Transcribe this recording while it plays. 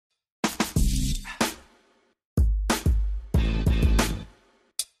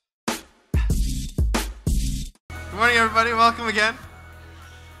morning, everybody. Welcome again.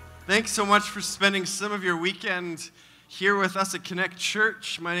 Thanks so much for spending some of your weekend here with us at Connect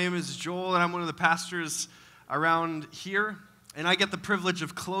Church. My name is Joel, and I'm one of the pastors around here. And I get the privilege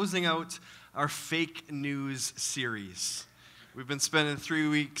of closing out our fake news series. We've been spending 3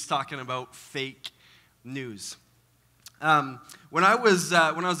 weeks talking about fake news. When I was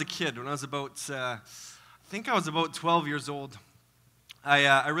a kid, when I was about, I think I was about 12 years old,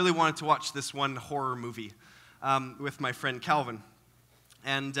 I really wanted to watch this one horror movie with my friend Calvin.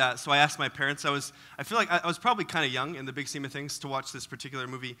 And so I asked my parents. I feel like I was probably kind of young in the big scheme of things to watch this particular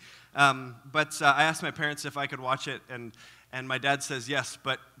movie. But I asked my parents if I could watch it, and my dad says yes,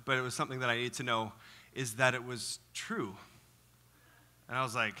 but it was something that I need to know, is that it was true. And I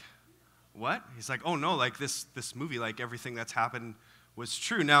was like, what? He's like, oh no, like this movie, like everything that's happened was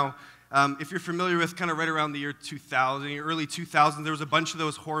true. Now, if you're familiar with kind of right around the year 2000, early 2000s, there was a bunch of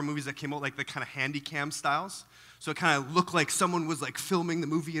those horror movies that came out, like the kind of handy cam styles. So it kind of looked like someone was like filming the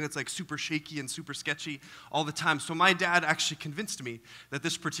movie, and it's like super shaky and super sketchy all the time. So my dad actually convinced me that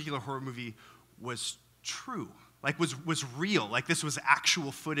this particular horror movie was true, like was real, like this was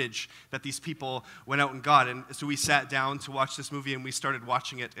actual footage that these people went out and got. And so we sat down to watch this movie, and we started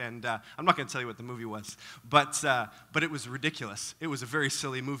watching it. And I'm not going to tell you what the movie was, but it was ridiculous. It was a very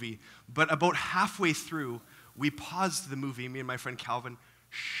silly movie. But about halfway through, we paused the movie, me and my friend Calvin,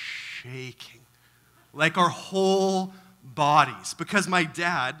 shaking. Like our whole bodies, because my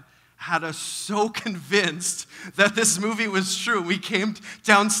dad had us so convinced that this movie was true. We came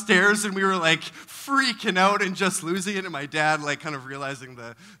downstairs and we were like freaking out and just losing it. And my dad, like, kind of realizing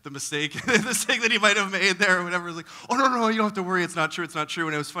the mistake, the mistake that he might have made there or whatever, was like, oh, no, you don't have to worry. It's not true.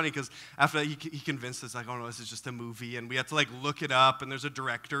 And it was funny because after that, he convinced us, like, oh, no, this is just a movie. And we had to, like, look it up, and there's a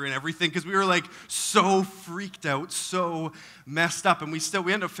director and everything, because we were, like, so freaked out, so messed up. And we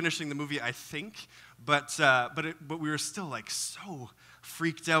ended up finishing the movie, I think, but we were still, like, so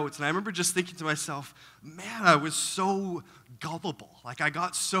freaked out. And I remember just thinking to myself, man, I was so gullible. Like, I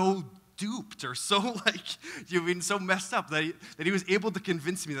got so duped, or so, like, so messed up that he was able to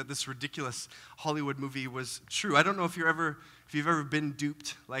convince me that this ridiculous Hollywood movie was true. I don't know if you've ever been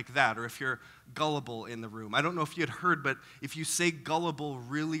duped like that, or if you're gullible in the room. I don't know if you had heard, but if you say gullible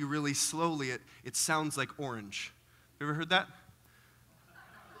really, really slowly, it sounds like orange. You ever heard that?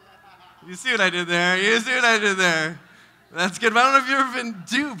 You see what I did there? That's good. But I don't know if you've ever been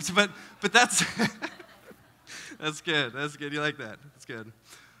duped, but that's that's good. That's good. You like that? That's good.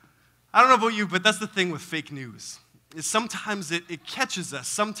 I don't know about you, but that's the thing with fake news. Is sometimes it catches us,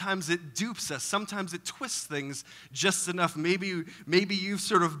 sometimes it dupes us, sometimes it twists things just enough. Maybe you've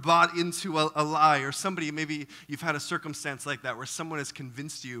sort of bought into a lie, or maybe you've had a circumstance like that where someone has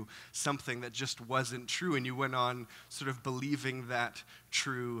convinced you something that just wasn't true, and you went on sort of believing that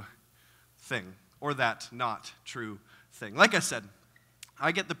true thing, or that not true thing. Like I said,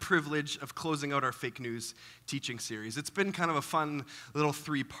 I get the privilege of closing out our fake news teaching series. It's been kind of a fun little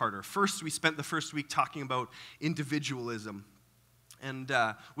three-parter. First, we spent the first week talking about individualism, and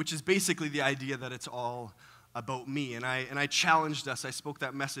which is basically the idea that it's all about me. And I challenged us. I spoke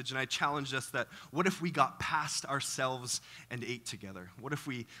that message, and I challenged us that what if we got past ourselves and ate together? What if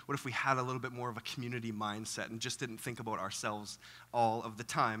we had a little bit more of a community mindset and just didn't think about ourselves all of the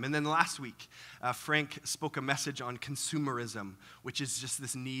time? And then last week, Frank spoke a message on consumerism, which is just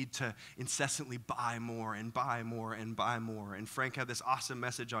this need to incessantly buy more and buy more and buy more. And Frank had this awesome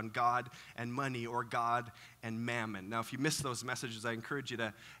message on God and money, or God and mammon. Now, if you missed those messages, I encourage you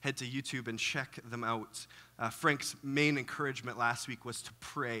to head to YouTube and check them out. Frank's main encouragement last week was to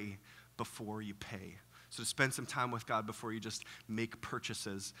pray before you pay. So to spend some time with God before you just make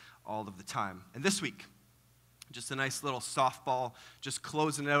purchases all of the time. And this week, just a nice little softball, just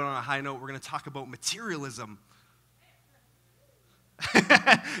closing it out on a high note, we're going to talk about materialism.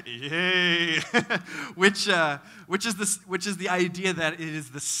 Yay! which is the idea that it is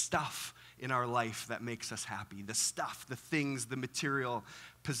the stuff in our life that makes us happy. The stuff, the things, the material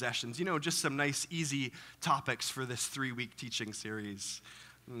possessions. Just some nice, easy topics for this 3-week teaching series.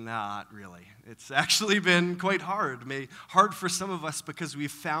 Not really. It's actually been quite hard. Hard for some of us because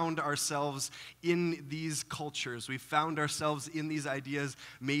we've found ourselves in these cultures. We've found ourselves in these ideas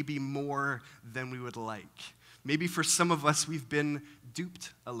maybe more than we would like. Maybe for some of us, we've been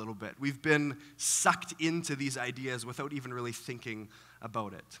duped a little bit. We've been sucked into these ideas without even really thinking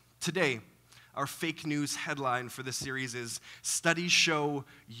about it. Today, our fake news headline for this series is, Studies Show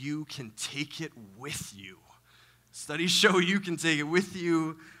You Can Take It With You. Studies show you can take it with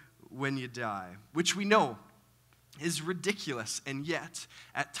you when you die, which we know is ridiculous, and yet,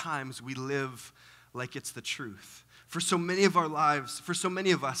 at times, we live like it's the truth. For so many of our lives, for so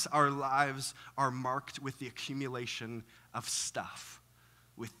many of us, our lives are marked with the accumulation of stuff,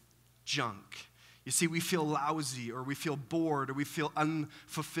 with junk. You see, we feel lousy, or we feel bored, or we feel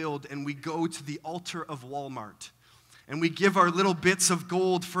unfulfilled, and we go to the altar of Walmart, and we give our little bits of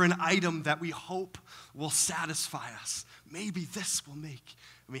gold for an item that we hope will satisfy us. Maybe this will make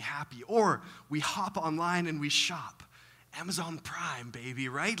me happy. Or we hop online and we shop. Amazon Prime, baby,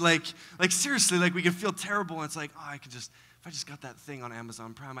 right? Like seriously, like we can feel terrible, and it's like, oh, if I just got that thing on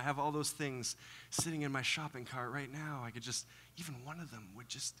Amazon Prime, I have all those things sitting in my shopping cart right now. Even one of them would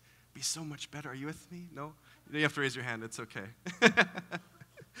just be so much better. Are you with me? No? You have to raise your hand. It's okay.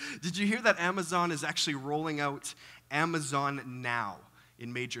 Did you hear that Amazon is actually rolling out Amazon Now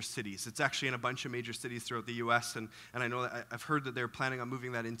in major cities? It's actually in a bunch of major cities throughout the U.S., and I know that I've heard that they're planning on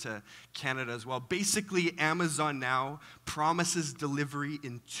moving that into Canada as well. Basically, Amazon Now promises delivery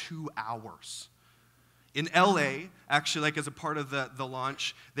in 2 hours. In L.A., actually, like as a part of the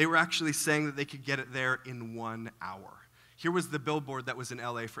launch, they were actually saying that they could get it there in 1 hour. Here was the billboard that was in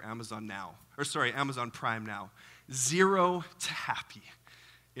L.A. for Amazon Prime Now. 0 to happy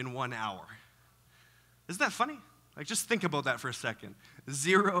in 1 hour. Isn't that funny? Like, just think about that for a second.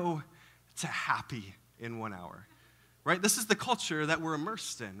 0 to happy in 1 hour, right? This is the culture that we're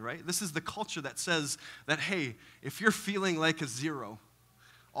immersed in, right? This is the culture that says that, hey, if you're feeling like a 0,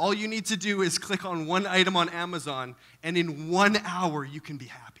 all you need to do is click on one item on Amazon, and in 1 hour, you can be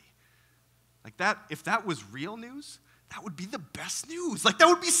happy. Like that, if that was real news, that would be the best news. Like, that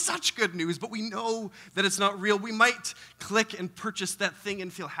would be such good news, but we know that it's not real. We might click and purchase that thing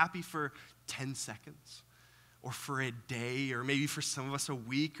and feel happy for 10 seconds. Or for a day, or maybe for some of us a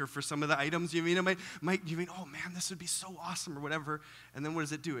week, or for some of the items, you mean, oh man, this would be so awesome, or whatever. And then what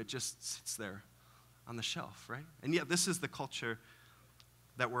does it do? It just sits there on the shelf, right? And yet this is the culture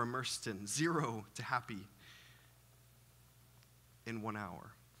that we're immersed in. 0 to happy in 1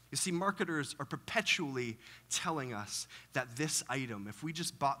 hour. You see, marketers are perpetually telling us that this item, if we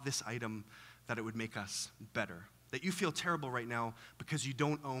just bought this item, that it would make us better. That you feel terrible right now because you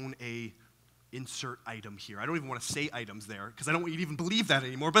don't own a insert item here. I don't even want to say items there because I don't want you to even believe that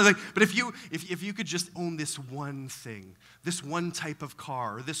anymore. But if you could just own this one thing, this one type of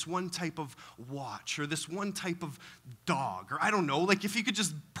car, or this one type of watch, or this one type of dog, or I don't know, like if you could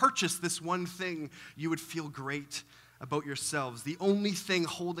just purchase this one thing, you would feel great about yourselves. The only thing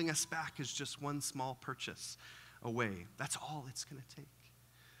holding us back is just one small purchase away. That's all it's going to take.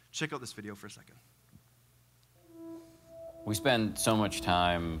 Check out this video for a second. We spend so much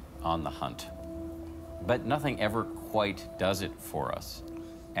time on the hunt, but nothing ever quite does it for us.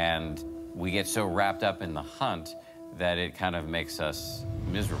 And we get so wrapped up in the hunt that it kind of makes us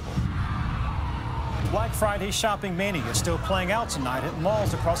miserable. Black Friday shopping mania is still playing out tonight at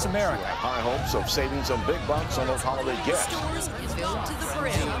malls across America. High hopes of saving some big bucks on those holiday gifts. Stores filled to the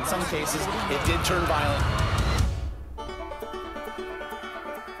brim. In some cases, it did turn violent.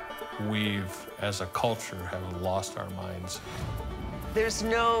 We've, as a culture, have lost our minds. There's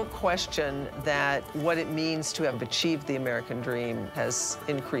no question that what it means to have achieved the American dream has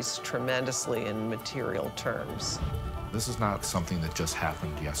increased tremendously in material terms. This is not something that just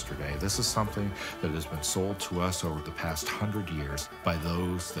happened yesterday. This is something that has been sold to us over the past 100 years by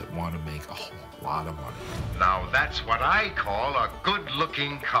those that want to make a whole lot of money. Now that's what I call a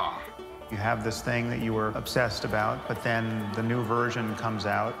good-looking car. You have this thing that you were obsessed about, but then the new version comes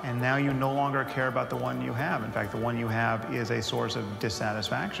out, and now you no longer care about the one you have. In fact, the one you have is a source of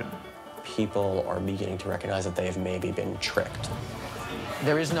dissatisfaction. People are beginning to recognize that they've maybe been tricked.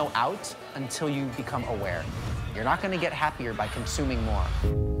 There is no out until you become aware. You're not going to get happier by consuming more.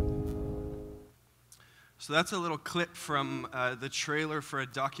 So that's a little clip from the trailer for a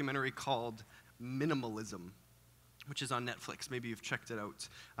documentary called Minimalism, which is on Netflix. Maybe you've checked it out.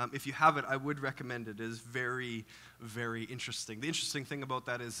 If you haven't, I would recommend it. It is very, very interesting. The interesting thing about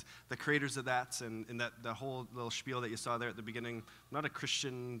that is the creators of that and that the whole little spiel that you saw there at the beginning, not a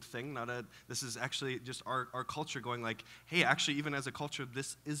Christian thing, this is actually just our culture going like, hey, actually, even as a culture,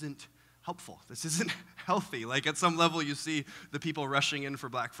 this isn't helpful. This isn't healthy. Like at some level, you see the people rushing in for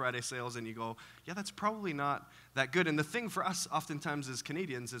Black Friday sales and you go, yeah, that's probably not that good. And the thing for us oftentimes as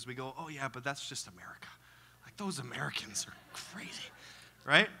Canadians is we go, oh yeah, but that's just America. Those Americans are crazy,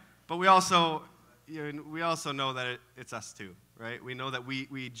 right? But we also know that it's us too, right? We know that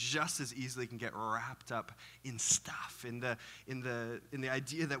we just as easily can get wrapped up in stuff, in the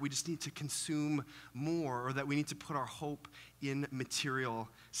idea that we just need to consume more, or that we need to put our hope in material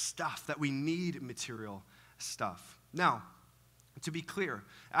stuff, that we need material stuff. Now, to be clear,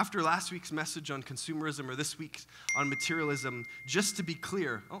 after last week's message on consumerism or this week's on materialism, just to be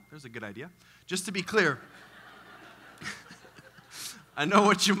clear, oh, there's a good idea. Just to be clear, I know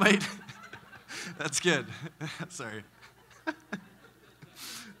what you might, that's good. Sorry.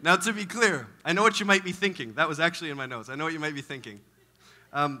 Now, to be clear, I know what you might be thinking. That was actually in my notes. I know what you might be thinking.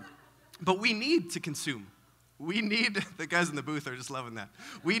 But we need to consume. We need, the guys in the booth are just loving that.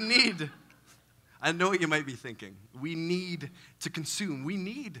 I know what you might be thinking. We need to consume. We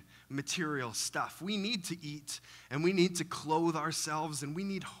need material stuff. We need to eat, and we need to clothe ourselves, and we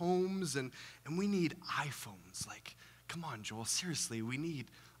need homes, and we need iPhones. Like, come on, Joel, seriously, we need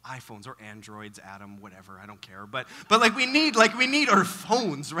iPhones or Androids, Adam, whatever, I don't care. But we need our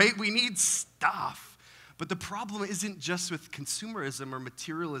phones, right? We need stuff. But the problem isn't just with consumerism or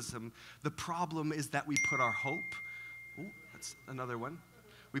materialism. The problem is that we put our hope, that's another one.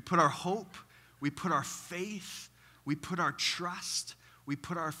 We put our hope, we put our faith, we put our trust, we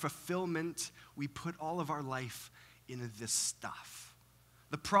put our fulfillment, we put all of our life in this stuff.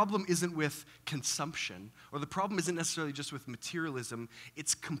 The problem isn't with consumption, or the problem isn't necessarily just with materialism,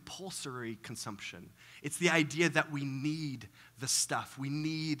 it's compulsory consumption. It's the idea that we need the stuff, we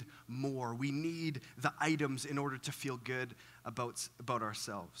need more, we need the items in order to feel good about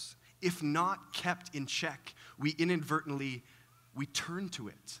ourselves. If not kept in check, we turn to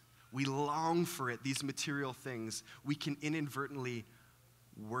it. We long for it, these material things. We can inadvertently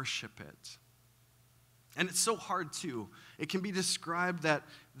worship it. And it's so hard, too. It can be described that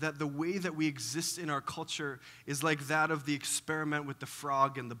the way that we exist in our culture is like that of the experiment with the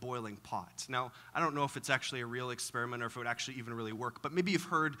frog and the boiling pot. Now, I don't know if it's actually a real experiment or if it would actually even really work, but maybe you've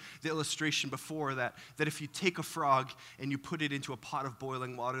heard the illustration before that if you take a frog and you put it into a pot of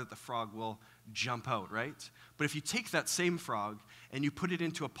boiling water, the frog will jump out, right? But if you take that same frog and you put it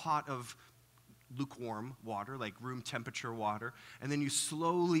into a pot of lukewarm water, like room temperature water, and then you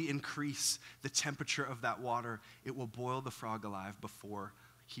slowly increase the temperature of that water, it will boil the frog alive before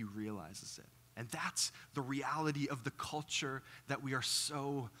he realizes it. And that's the reality of the culture that we are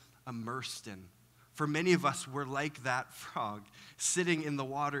so immersed in. For many of us, we're like that frog, sitting in the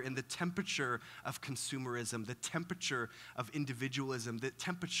water in the temperature of consumerism, the temperature of individualism, the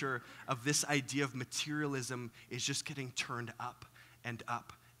temperature of this idea of materialism is just getting turned up and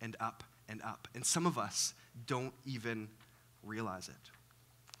up and up and up. And some of us don't even realize it.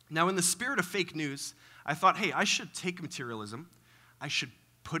 Now, in the spirit of fake news, I thought, hey, I should take materialism, I should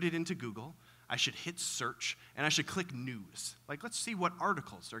put it into Google, I should hit search, and I should click news. Like, let's see what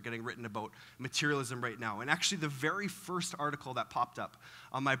articles are getting written about materialism right now. And actually, the very first article that popped up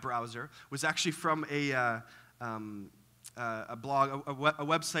on my browser was actually from a blog, a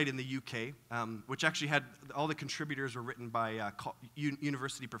website in the UK, which actually had all the contributors were written by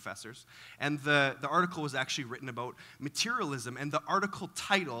university professors. And the article was actually written about materialism. And the article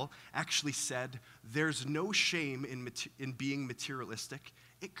title actually said, "There's no shame in being materialistic.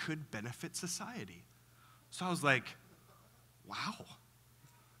 It could benefit society." So I was like, wow,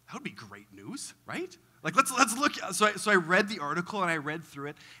 that would be great news, right? Like, let's look. So I read the article and I read through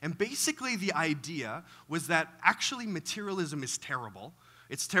it, and basically the idea was that actually materialism is terrible.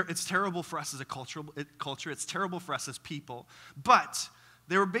 It's terrible for us as a culture. It's terrible for us as people. But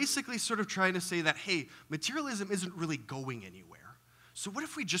they were basically sort of trying to say that, hey, materialism isn't really going anywhere. So what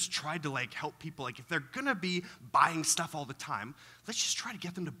if we just tried to help people? Like, if they're gonna be buying stuff all the time, let's just try to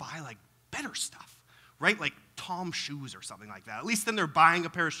get them to buy better stuff. Right? Like Tom shoes or something like that. At least then they're buying a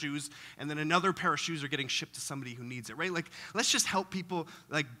pair of shoes, and then another pair of shoes are getting shipped to somebody who needs it, right? Like, let's just help people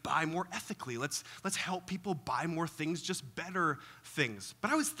buy more ethically. Let's help people buy more things, just better things. But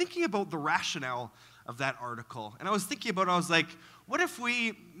I was thinking about the rationale of that article, and I was thinking about it, I was like, what if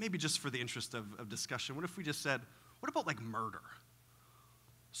we, maybe just for the interest of discussion, what if we just said, what about murder?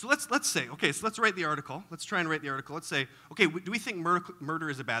 So let's say, okay, so let's write the article. Let's try and write the article. Let's say, okay, do we think murder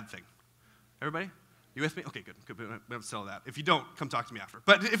is a bad thing? Everybody? You with me? Okay, good. We have to settle that. If you don't, come talk to me after.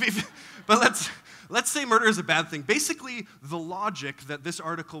 But let's say murder is a bad thing. Basically, the logic that this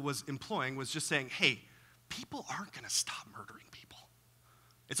article was employing was just saying, hey, people aren't going to stop murdering people.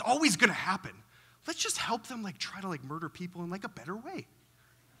 It's always going to happen. Let's just help them try to murder people in a better way.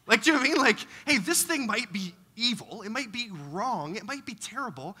 Do you know what I mean? Hey, this thing might be evil, it might be wrong, it might be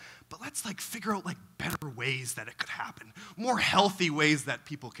terrible, but let's figure out better ways that it could happen, more healthy ways that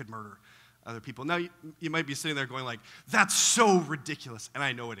people could murder other people. Now, you might be sitting there going that's so ridiculous, and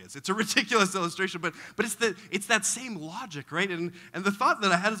I know it is. It's a ridiculous illustration, but it's that same logic, right? And the thought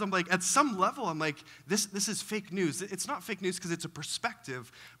that I had is, I'm at some level, I'm this is fake news. It's not fake news because it's a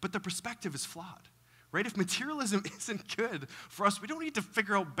perspective, but the perspective is flawed, right? If materialism isn't good for us, we don't need to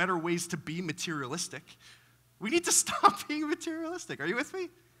figure out better ways to be materialistic. We need to stop being materialistic. Are you with me?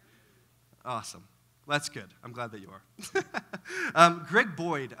 Awesome. That's good. I'm glad that you are. Greg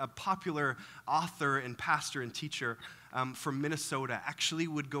Boyd, a popular author and pastor and teacher, from Minnesota actually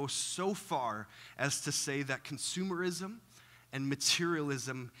would go so far as to say that consumerism and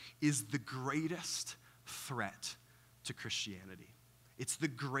materialism is the greatest threat to Christianity. It's the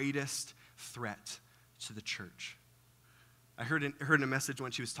greatest threat to the church. I heard in a message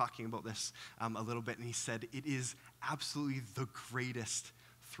when she was talking about this a little bit, and he said, it is absolutely the greatest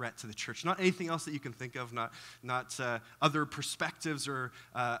threat to the church. Not anything else that you can think of, not other perspectives or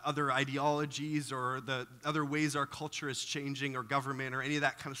other ideologies or the other ways our culture is changing or government or any of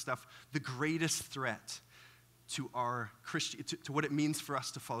that kind of stuff. The greatest threat to our to what it means for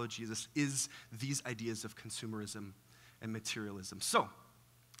us to follow Jesus is these ideas of consumerism and materialism. So,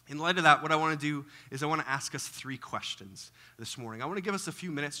 in light of that, what I want to do is I want to ask us 3 questions this morning. I want to give us a few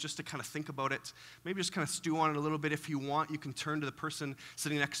minutes just to kind of think about it. Maybe just kind of stew on it a little bit. If you want, you can turn to the person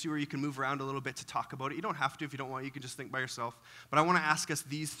sitting next to you, or you can move around a little bit to talk about it. You don't have to if you don't want. You can just think by yourself. But I want to ask us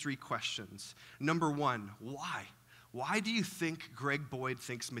these 3 questions. Number 1, why? Why do you think Greg Boyd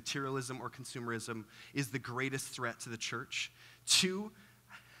thinks materialism or consumerism is the greatest threat to the church? 2,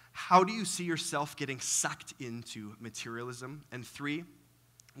 how do you see yourself getting sucked into materialism? And 3,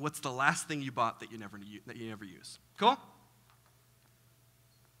 what's the last thing you bought that you never use? Cool?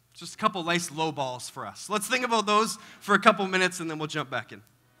 Just a couple nice low balls for us. Let's think about those for a couple minutes, and then we'll jump back in.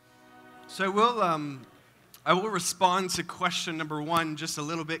 So I will respond to question number 1 just a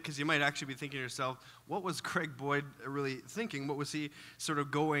little bit, because you might actually be thinking to yourself, what was Greg Boyd really thinking? What was he sort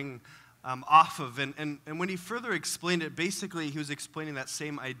of going off of? And when he further explained it, basically he was explaining that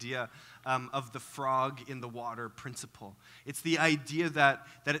same idea of the frog in the water principle. It's the idea that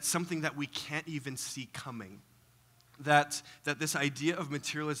it's something that we can't even see coming. That this idea of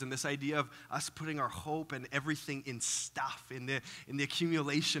materialism, this idea of us putting our hope and everything in stuff, in the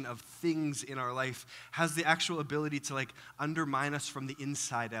accumulation of things in our life, has the actual ability to undermine us from the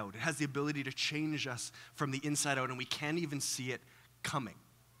inside out. It has the ability to change us from the inside out, and we can't even see it coming.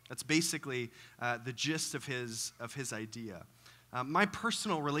 That's basically the gist of his idea. My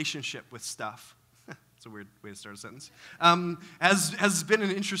personal relationship with stuff, it's a weird way to start a sentence, has been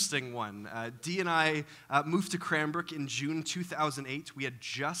an interesting one. Dee and I moved to Cranbrook in June 2008. We had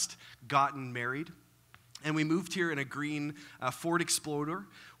just gotten married. And we moved here in a green Ford Explorer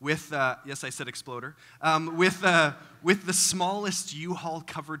with, yes, I said Exploder, with the smallest U-Haul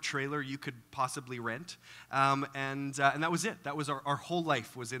covered trailer you could possibly rent. And that was it. That was our whole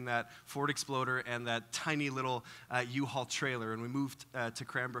life was in that Ford Exploder and that tiny little U-Haul trailer. And we moved to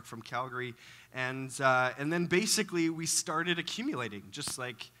Cranbrook from Calgary. And then basically we started accumulating, just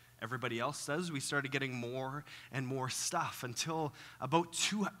like everybody else does. We started getting more and more stuff until about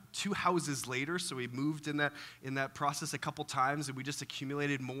two houses later. So we moved in that process a couple times, and we just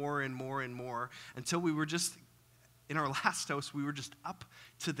accumulated more and more and more until we were just, in our last house, we were just up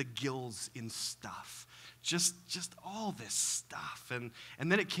to the gills in stuff. Just all this stuff.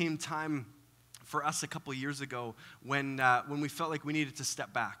 And then it came time for us a couple years ago when we felt like we needed to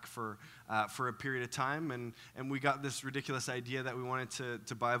step back for a period of time, and we got this ridiculous idea that we wanted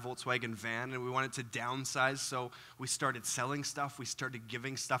to buy a Volkswagen van, and we wanted to downsize, so we started selling stuff, we started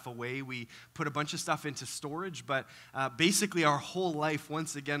giving stuff away, we put a bunch of stuff into storage, but basically our whole life,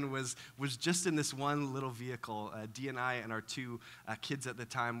 once again, was just in this one little vehicle. Dee and I and our 2 kids at the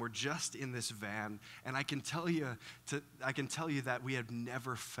time were just in this van, and I can tell you that we have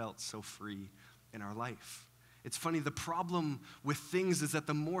never felt so free in our life. It's funny, the problem with things is that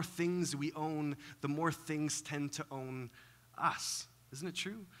the more things we own, the more things tend to own us. Isn't it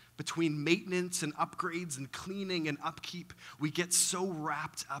true? Between maintenance and upgrades and cleaning and upkeep, we get so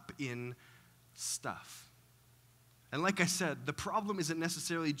wrapped up in stuff. And like I said, the problem isn't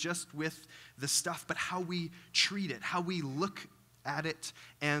necessarily just with the stuff, but how we treat it, how we look at it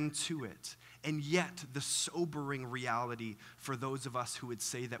and to it. And yet, the sobering reality for those of us who would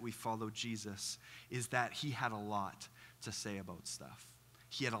say that we follow Jesus is that he had a lot to say about stuff.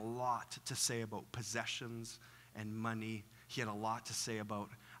 He had a lot to say about possessions and money. He had a lot to say about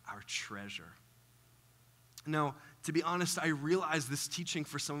our treasure. Now, to be honest, I realize this teaching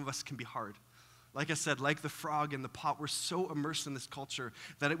for some of us can be hard. Like I said, like the frog in the pot, we're so immersed in this culture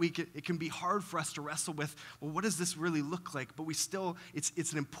that it can be hard for us to wrestle with, well, what does this really look like? But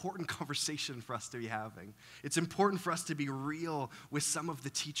it's an important conversation for us to be having. It's important for us to be real with some of the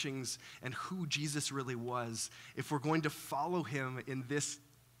teachings and who Jesus really was if we're going to follow him in this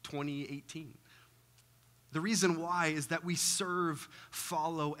 2018. The reason why is that we serve,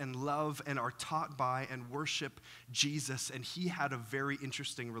 follow, and love and are taught by and worship Jesus, and he had a very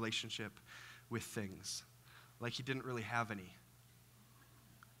interesting relationship with things, like he didn't really have any.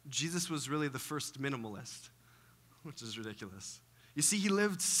 Jesus was really the first minimalist, which is ridiculous. You see, he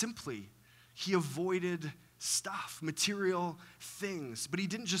lived simply. He avoided stuff, material things. But he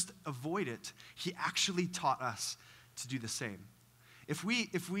didn't just avoid it. He actually taught us to do the same. If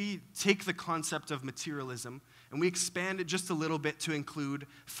we take the concept of materialism and we expand it just a little bit to include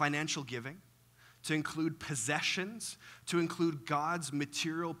financial giving, to include possessions, to include God's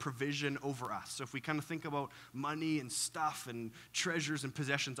material provision over us. So if we kind of think about money and stuff and treasures and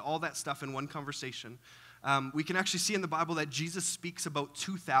possessions, all that stuff in one conversation, we can actually see in the Bible that Jesus speaks about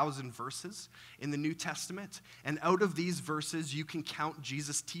 2,000 verses in the New Testament. And out of these verses, you can count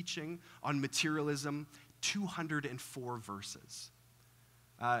Jesus' teaching on materialism, 204 verses.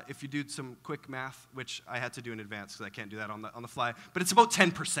 If you do some quick math, which I had to do in advance because I can't do that on the fly, but it's about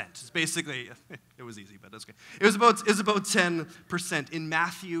 10%. It's basically, it was easy, but that's okay. It was about 10%. In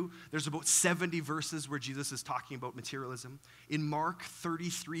Matthew, there's about 70 verses where Jesus is talking about materialism. In Mark,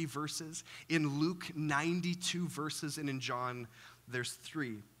 33 verses. In Luke, 92 verses. And in John, there's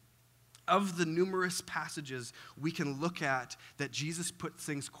 3. Of the numerous passages we can look at that Jesus put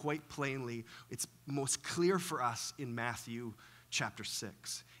things quite plainly, it's most clear for us in Matthew chapter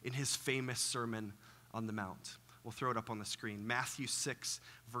 6, in his famous Sermon on the Mount. We'll throw it up on the screen. Matthew 6,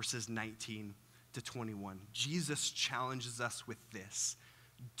 verses 19 to 21. Jesus challenges us with this.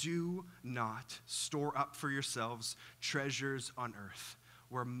 Do not store up for yourselves treasures on earth,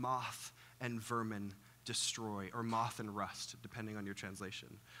 where moth and vermin destroy, or moth and rust, depending on your translation,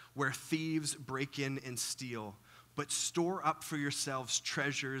 where thieves break in and steal, but store up for yourselves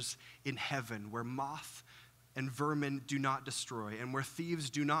treasures in heaven, where moth and vermin do not destroy, and where thieves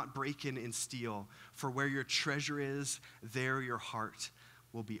do not break in and steal. For where your treasure is, there your heart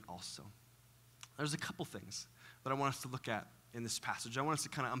will be also. There's a couple things that I want us to look at in this passage. I want us to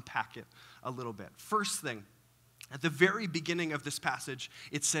kind of unpack it a little bit. First thing, at the very beginning of this passage,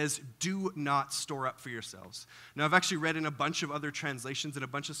 it says, do not store up for yourselves. Now, I've actually read in a bunch of other translations, and a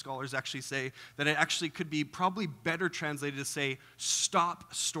bunch of scholars actually say that it actually could be probably better translated to say,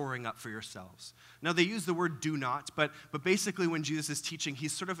 stop storing up for yourselves. Now, they use the word do not, but basically when Jesus is teaching,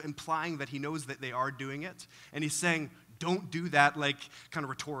 he's sort of implying that he knows that they are doing it, and he's saying, don't do that, like, kind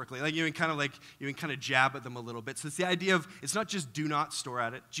of rhetorically. Like, you can kind of jab at them a little bit. So it's the idea of, it's not just do not store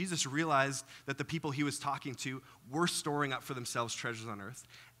at it. Jesus realized that the people he was talking to were storing up for themselves treasures on earth,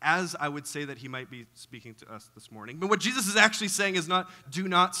 as I would say that he might be speaking to us this morning. But what Jesus is actually saying is not do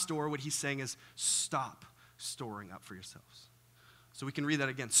not store. What he's saying is stop storing up for yourselves. So we can read that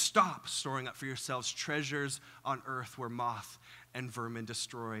again. Stop storing up for yourselves treasures on earth where moth and vermin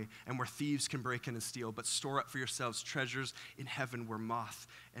destroy, and where thieves can break in and steal, but store up for yourselves treasures in heaven where moth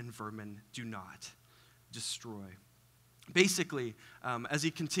and vermin do not destroy. Basically, as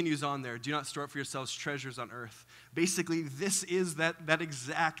he continues on there, do not store up for yourselves treasures on earth. Basically, this is that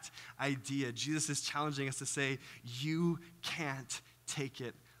exact idea. Jesus is challenging us to say, you can't take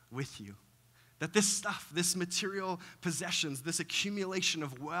it with you. That this stuff, this material possessions, this accumulation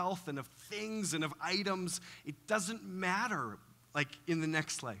of wealth and of things and of items, it doesn't matter like in the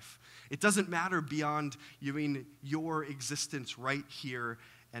next life. It doesn't matter beyond your existence right here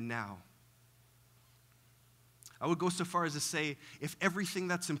and now. I would go so far as to say, if everything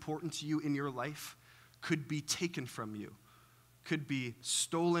that's important to you in your life could be taken from you, could be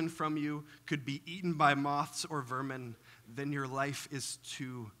stolen from you, could be eaten by moths or vermin, then your life is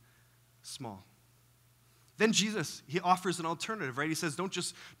too small. Then Jesus, he offers an alternative, right? He says, don't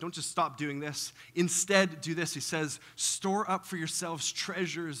just stop doing this. Instead, do this. He says, store up for yourselves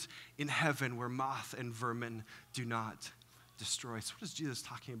treasures in heaven where moth and vermin do not destroy. So what is Jesus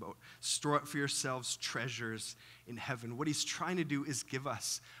talking about? Store up for yourselves treasures in heaven. What he's trying to do is give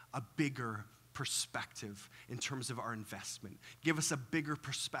us a bigger perspective in terms of our investment. Give us a bigger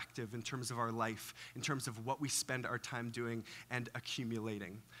perspective in terms of our life, in terms of what we spend our time doing and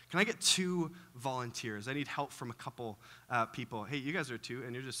accumulating. Can I get 2 volunteers? I need help from a couple people. Hey, you guys are 2,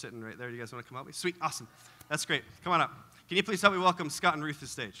 and you're just sitting right there. You guys want to come help me? Sweet, awesome. That's great. Come on up. Can you please help me welcome Scott and Ruth to the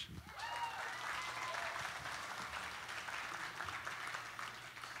stage?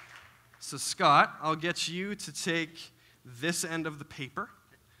 So Scott, I'll get you to take this end of the paper.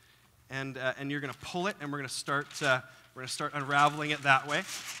 And you're going to pull it, and we're going to start unraveling it that way.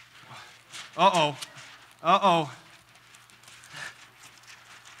 Uh-oh.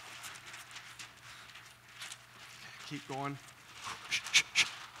 Keep going.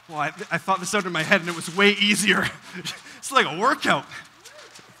 Well, I thought this out in my head, and it was way easier. It's like a workout.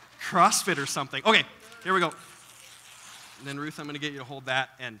 CrossFit or something. Okay, here we go. And then, Ruth, I'm going to get you to hold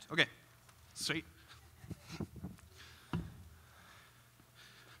that end. Okay, sweet.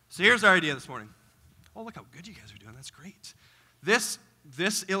 So here's our idea this morning. Oh, look how good you guys are doing. That's great. This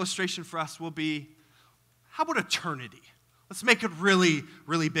illustration for us will be, how about eternity? Let's make it really,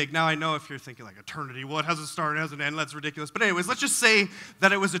 really big. Now, I know if you're thinking like eternity, well, it has a start, it has an end, that's ridiculous. But anyways, let's just say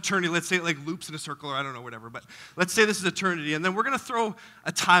that it was eternity. Let's say it like loops in a circle, or I don't know, whatever. But let's say this is eternity. And then we're going to throw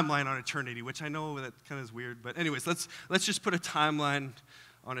a timeline on eternity, which I know that kind of is weird. But anyways, let's just put a timeline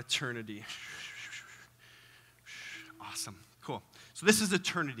on eternity. Awesome. Cool. So this is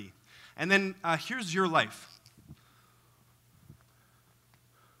eternity. And then here's your life.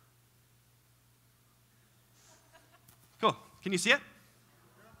 Cool. Can you see it?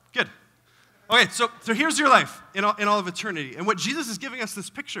 Good. Okay, so here's your life in all of eternity. And what Jesus is giving us this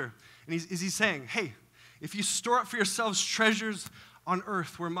picture, and he's saying, hey, if you store up for yourselves treasures on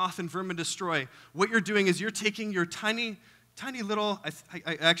earth where moth and vermin destroy, what you're doing is you're taking your tiny little,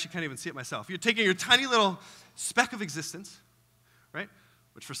 I actually can't even see it myself. You're taking your tiny little speck of existence, right?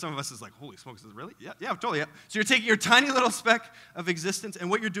 Which for some of us is like, holy smokes, is it really? Yeah, totally, yeah. So you're taking your tiny little speck of existence, and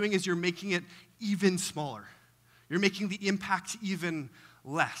what you're doing is you're making it even smaller. You're making the impact even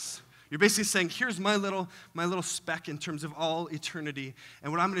less. You're basically saying, here's my little speck in terms of all eternity,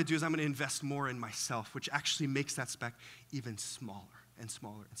 and what I'm going to do is I'm going to invest more in myself, which actually makes that speck even smaller and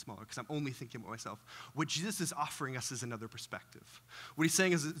smaller and smaller, because I'm only thinking about myself. What Jesus is offering us is another perspective. What he's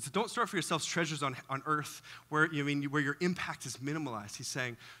saying is don't store up for yourselves treasures on earth where your impact is minimalized. He's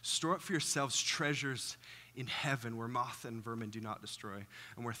saying, store up for yourselves treasures in heaven where moth and vermin do not destroy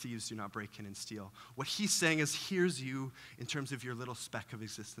and where thieves do not break in and steal. What he's saying is, here's you in terms of your little speck of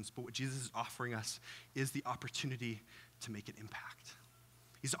existence, but what Jesus is offering us is the opportunity to make an impact.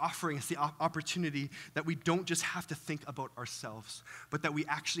 He's offering us the opportunity that we don't just have to think about ourselves, but that we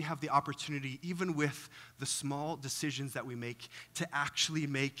actually have the opportunity, even with the small decisions that we make, to actually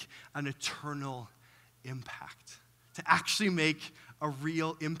make an eternal impact, to actually make a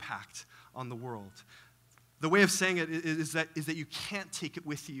real impact on the world. The way of saying it is that you can't take it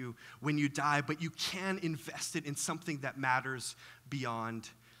with you when you die, but you can invest it in something that matters beyond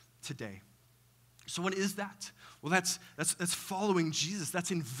today. So what is that? Well, that's following Jesus. That's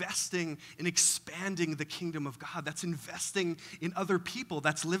investing in expanding the kingdom of God. That's investing in other people.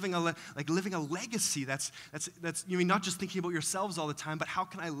 That's living a legacy. That's not just thinking about yourselves all the time, but how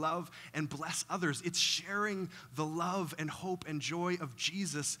can I love and bless others? It's sharing the love and hope and joy of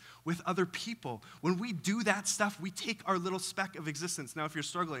Jesus with other people. When we do that stuff, we take our little speck of existence. Now, if you're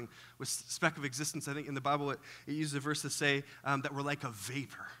struggling with speck of existence, I think in the Bible it uses a verse to say that we're like a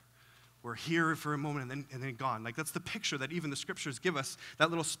vapor. We're here for a moment and then gone. Like, that's the picture that even the scriptures give us, that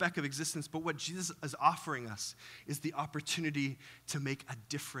little speck of existence. But what Jesus is offering us is the opportunity to make a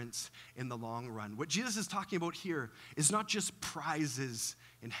difference in the long run. What Jesus is talking about here is not just prizes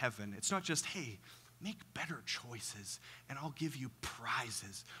in heaven. It's not just, hey, make better choices and I'll give you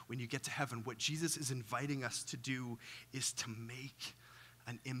prizes when you get to heaven. What Jesus is inviting us to do is to make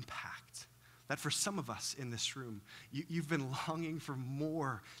an impact. That for some of us in this room, you've been longing for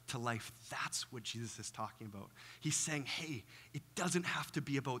more to life. That's what Jesus is talking about. He's saying, hey, it doesn't have to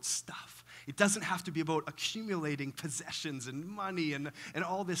be about stuff. It doesn't have to be about accumulating possessions and money and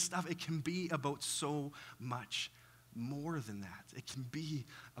all this stuff. It can be about so much more than that. It can be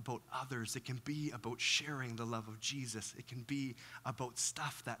about others. It can be about sharing the love of Jesus. It can be about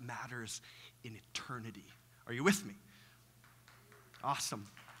stuff that matters in eternity. Are you with me? Awesome.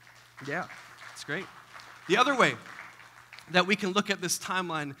 Yeah. It's great. The other way that we can look at this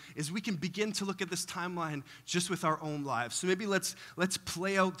timeline is we can begin to look at this timeline just with our own lives. So maybe let's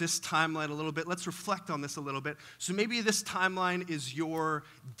play out this timeline a little bit. Let's reflect on this a little bit. So maybe this timeline is your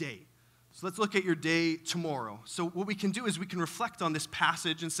day. So let's look at your day tomorrow. So what we can do is we can reflect on this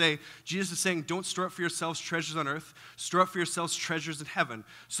passage and say, Jesus is saying, don't store up for yourselves treasures on earth, store up for yourselves treasures in heaven.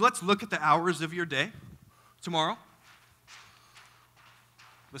 So let's look at the hours of your day tomorrow.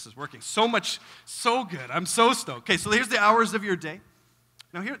 This is working so good. I'm so stoked. Okay, so here's the hours of your day.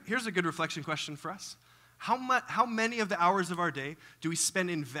 Now here's a good reflection question for us. How many of the hours of our day do we spend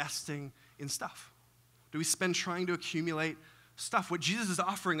investing in stuff? Do we spend trying to accumulate stuff? What Jesus is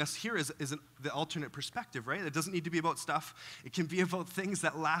offering us here is the alternate perspective, right? It doesn't need to be about stuff. It can be about things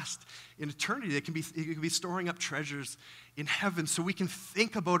that last in eternity. It can be storing up treasures in heaven, so we can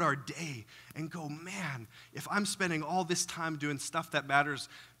think about our day and go, man, if I'm spending all this time doing stuff that matters,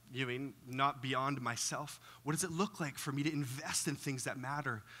 you mean not beyond myself, what does it look like for me to invest in things that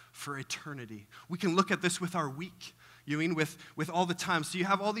matter for eternity? We can look at this with our week. You mean with all the time. So you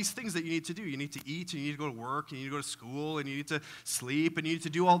have all these things that you need to do. You need to eat, and you need to go to work, and you need to go to school, and you need to sleep, and you need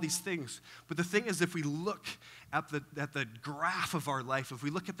to do all these things. But the thing is, if we look at the graph of our life, if we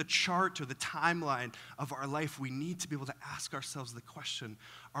look at the chart or the timeline of our life, we need to be able to ask ourselves the question,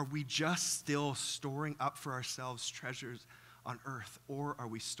 are we just still storing up for ourselves treasures on earth, or are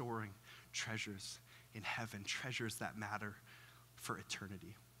we storing treasures in heaven, treasures that matter for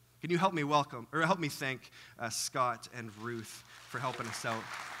eternity. Can you help me thank Scott and Ruth for helping us out?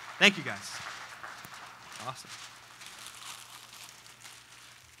 Thank you, guys. Awesome.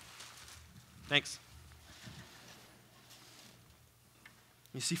 Thanks.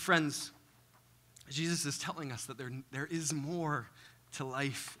 You see, friends, Jesus is telling us that there is more to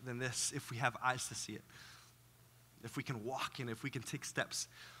life than this if we have eyes to see it, if we can walk in, if we can take steps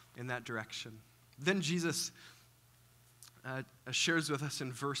in that direction. Then Jesus shares with us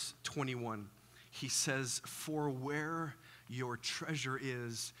in verse 21. He says, "For where your treasure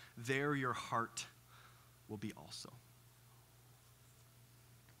is, there your heart will be also."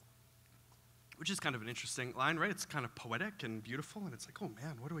 Which is kind of an interesting line, right? It's kind of poetic and beautiful, and it's like, oh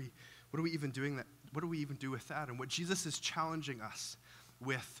man, what do we even do with that? And what Jesus is challenging us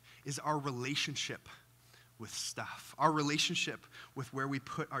with is our relationship with stuff, our relationship with where we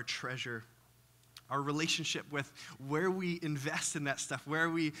put our treasure, our relationship with where we invest in that stuff, where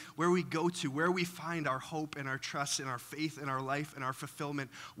we go to, where we find our hope and our trust and our faith and our life and our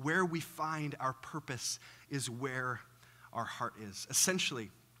fulfillment, where we find our purpose is where our heart is. Essentially,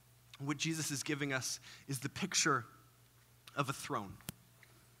 what Jesus is giving us is the picture of a throne.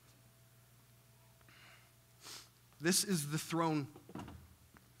 This is the throne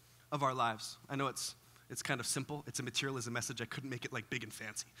of our lives. I know it's kind of simple. It's a materialism message. I couldn't make it like big and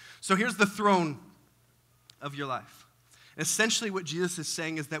fancy. So here's the throne of your life. Essentially what Jesus is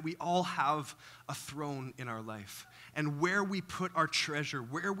saying is that we all have a throne in our life. And where we put our treasure,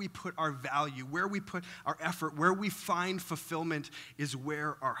 where we put our value, where we put our effort, where we find fulfillment is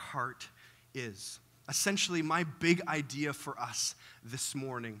where our heart is. Essentially, my big idea for us this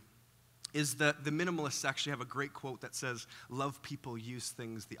morning is that the minimalists actually have a great quote that says, "Love people, use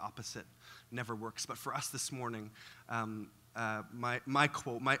things, the opposite never works." But for us this morning, my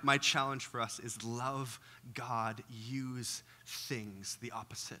quote, my challenge for us is love God, use things, the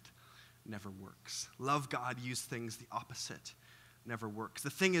opposite never works. Love God, use things, the opposite never works. The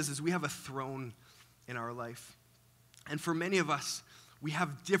thing is we have a throne in our life. And for many of us, we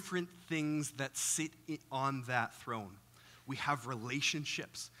have different things that sit on that throne. We have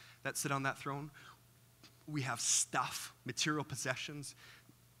relationships that sit on that throne. We have stuff, material possessions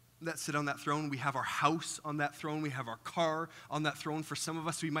that sit on that throne. We have our house on that throne. We have our car on that throne. For some of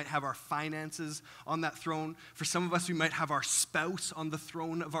us, we might have our finances on that throne. For some of us, we might have our spouse on the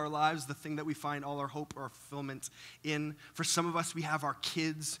throne of our lives, the thing that we find all our hope or fulfillment in. For some of us, we have our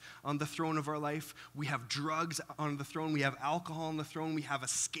kids on the throne of our life. We have drugs on the throne. We have alcohol on the throne. We have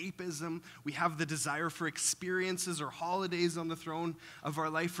escapism. We have the desire for experiences or holidays on the throne of our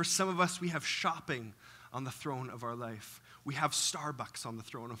life. For some of us, we have shopping on the throne of our life. We have Starbucks on the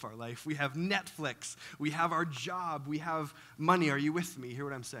throne of our life. We have Netflix. We have our job. We have money. Are you with me? Hear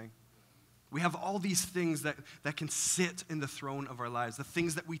what I'm saying? We have all these things that can sit in the throne of our lives, the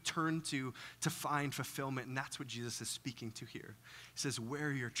things that we turn to find fulfillment, and that's what Jesus is speaking to here. He says,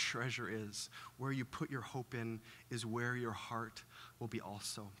 where your treasure is, where you put your hope in, is where your heart will be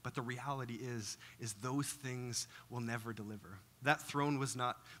also. But the reality is those things will never deliver. That throne was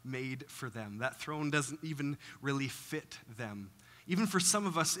not made for them. That throne doesn't even really fit them. Even for some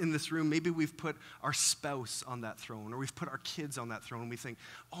of us in this room, maybe we've put our spouse on that throne, or we've put our kids on that throne. We think,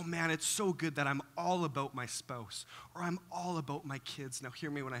 oh man, it's so good that I'm all about my spouse, or I'm all about my kids. Now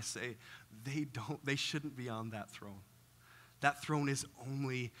hear me when I say they shouldn't be on that throne. That throne is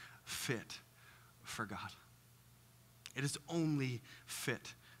only fit for God. It is only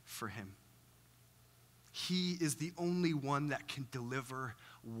fit for Him. He is the only one that can deliver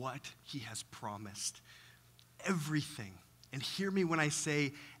what He has promised. Everything, and hear me when I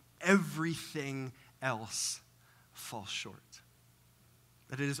say everything else falls short.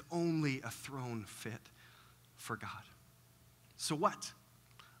 That it is only a throne fit for God. So what?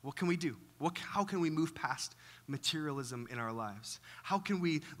 What can we do? How can we move past materialism in our lives? How can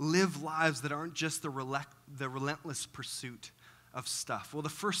we live lives that aren't just the relentless pursuit of stuff? Well, the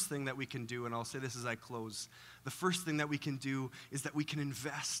first thing that we can do, and I'll say this as I close, the first thing that we can do is that we can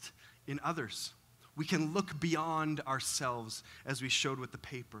invest in others. We can look beyond ourselves, as we showed with the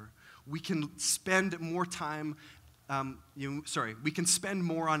paper. We can spend more time, we can spend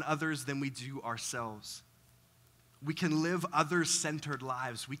more on others than we do ourselves. We can live others-centered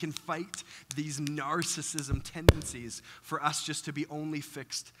lives. We can fight these narcissism tendencies for us just to be only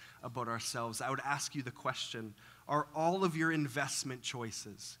fixed about ourselves. I would ask you the question, are all of your investment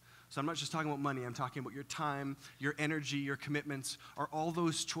choices, so I'm not just talking about money, I'm talking about your time, your energy, your commitments, are all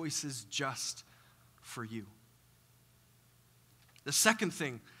those choices just for you? The second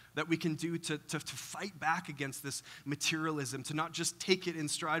thing that we can do to fight back against this materialism, to not just take it in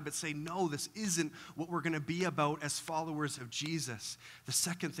stride, but say, no, this isn't what we're going to be about as followers of Jesus. The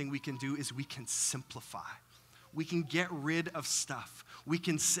second thing we can do is we can simplify. We can get rid of stuff. We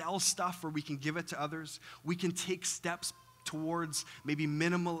can sell stuff or we can give it to others. We can take steps towards maybe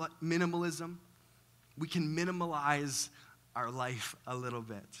minimalism. We can minimalize our life a little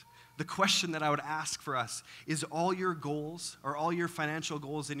bit. The question that I would ask for us is all your goals or all your financial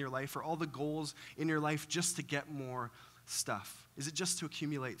goals in your life or all the goals in your life just to get more stuff? Is it just to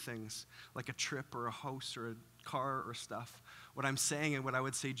accumulate things like a trip or a house or a car or stuff? What I'm saying and what I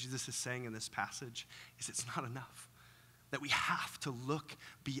would say Jesus is saying in this passage is it's not enough. That we have to look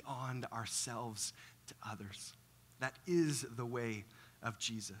beyond ourselves to others. That is the way of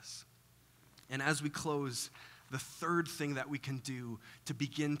Jesus. And as we close, the third thing that we can do to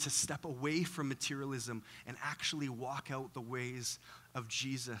begin to step away from materialism and actually walk out the ways of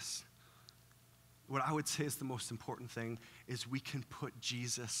Jesus, what I would say is the most important thing is we can put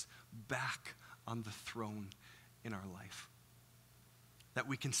Jesus back on the throne in our life. That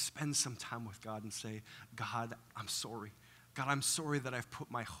we can spend some time with God and say, God, I'm sorry. God, I'm sorry that I've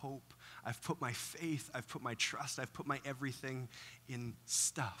put my hope, I've put my faith, I've put my trust, I've put my everything in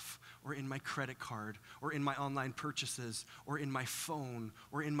stuff, or in my credit card, or in my online purchases, or in my phone,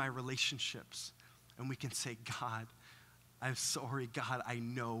 or in my relationships. And we can say, God, I'm sorry. God, I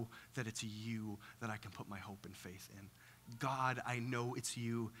know that it's you that I can put my hope and faith in. God, I know it's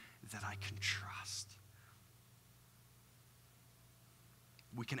you that I can trust.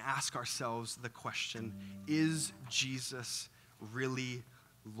 We can ask ourselves the question, is Jesus really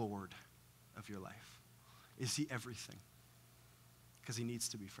Lord of your life? Is he everything? Because he needs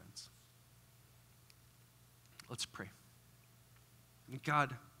to be, friends. Let's pray.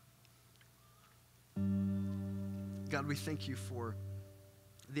 God, we thank you for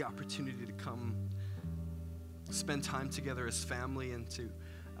the opportunity to come spend time together as family and to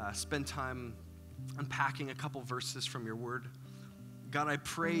spend time unpacking a couple verses from your word. God, I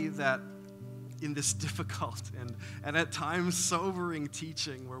pray that in this difficult and at times sobering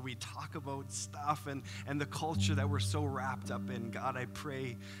teaching where we talk about stuff and the culture that we're so wrapped up in, God, I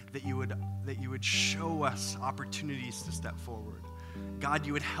pray that you would show us opportunities to step forward. God,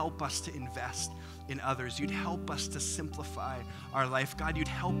 you would help us to invest in others. You'd help us to simplify our life. God, you'd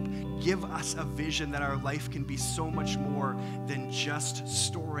help give us a vision that our life can be so much more than just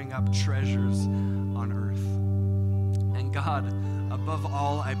storing up treasures on earth. And God, above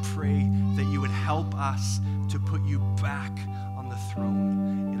all, I pray that you would help us to put you back on the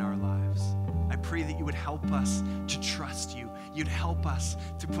throne in our lives. I pray that you would help us to trust you. You'd help us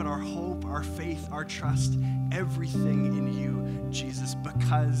to put our hope, our faith, our trust, everything in you, Jesus,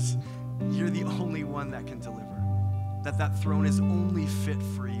 because you're the only one that can deliver. That throne is only fit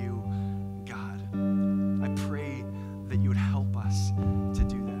for you, God. I pray that you would help us